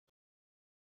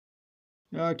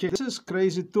Okay, this is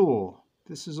crazy too.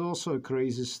 This is also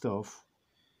crazy stuff.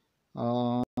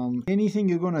 Anything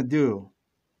you're gonna do,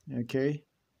 okay?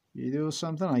 You do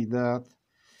something like that.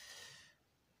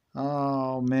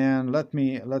 Oh man,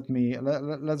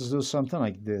 let's do something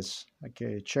like this.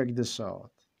 Okay, check this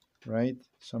out, right?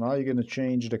 So now you're gonna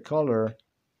change the color.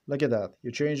 Look at that.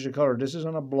 You change the color. This is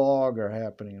on a blogger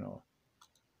happening,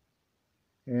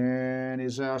 and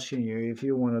it's asking you if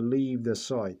you want to leave the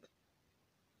site.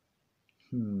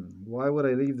 Why would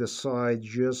I leave the site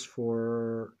just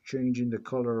for changing the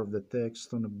color of the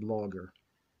text on a blogger?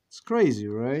 It's crazy,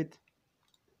 right?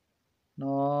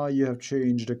 Now you have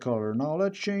changed the color. Now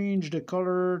let's change the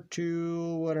color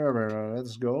to whatever.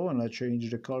 Let's go and let's change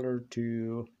the color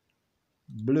to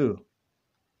blue.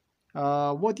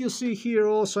 What you see here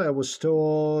also, I was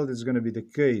told is going to be the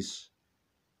case.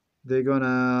 They're going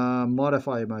to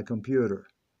modify my computer.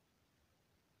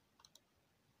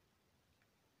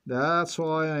 That's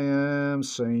why I am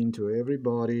saying to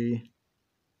everybody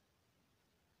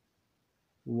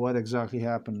what exactly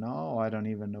happened now. I don't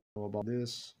even know about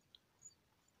this.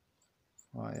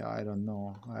 I don't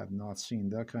know. I have not seen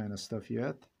that kind of stuff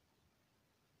yet.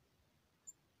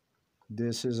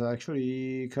 This is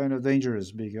actually kind of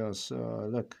dangerous because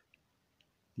look,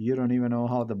 you don't even know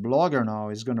how the blogger now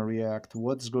is going to react,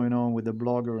 what's going on with the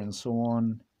blogger and so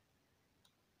on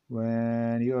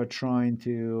when you're trying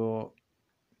to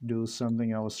do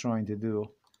something I was trying to do.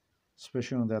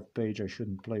 Especially on that page, I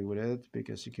shouldn't play with it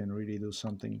because you can really do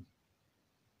something.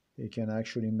 It can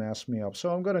actually mess me up.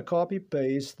 So I'm going to copy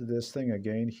paste this thing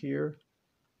again here,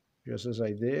 just as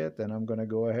I did, and I'm going to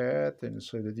go ahead and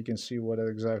so that you can see what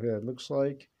exactly that looks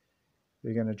like.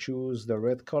 We're going to choose the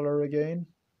red color again.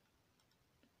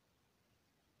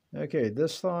 Okay,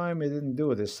 this time it didn't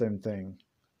do the same thing.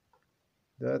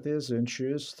 That is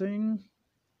interesting.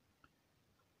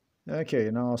 Okay,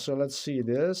 now so let's see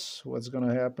this. What's going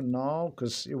to happen now?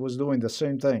 Because it was doing the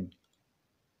same thing.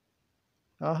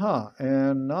 Aha,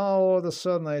 and now all of a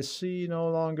sudden I see no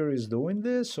longer is doing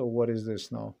this, or what is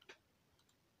this now?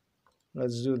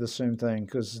 Let's do the same thing,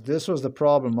 because this was the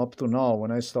problem up to now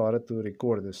when I started to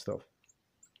record this stuff.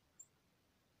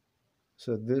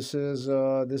 So this is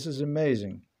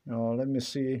amazing. Let me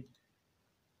see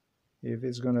if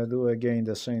it's gonna do again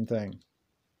the same thing.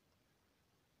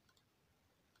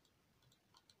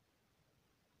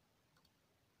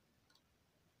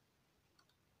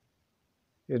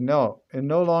 It no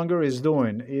longer is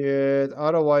doing. It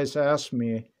otherwise asked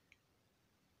me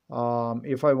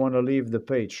if I want to leave the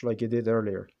page like it did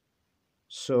earlier.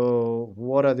 So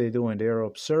what are they doing? They're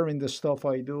observing the stuff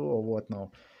I do or what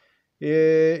now?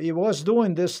 It was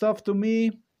doing this stuff to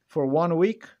me for 1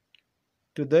 week.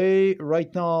 Today,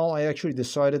 right now, I actually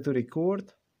decided to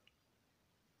record.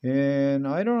 And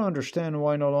I don't understand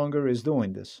why no longer is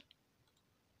doing this.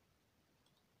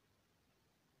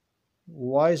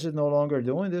 Why is it no longer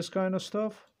doing this kind of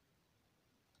stuff?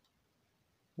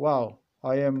 Wow,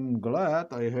 I am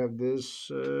glad I have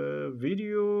this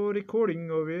video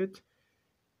recording of it.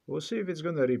 We'll see if it's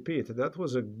going to repeat. That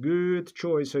was a good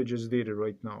choice I just did it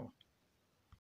right now.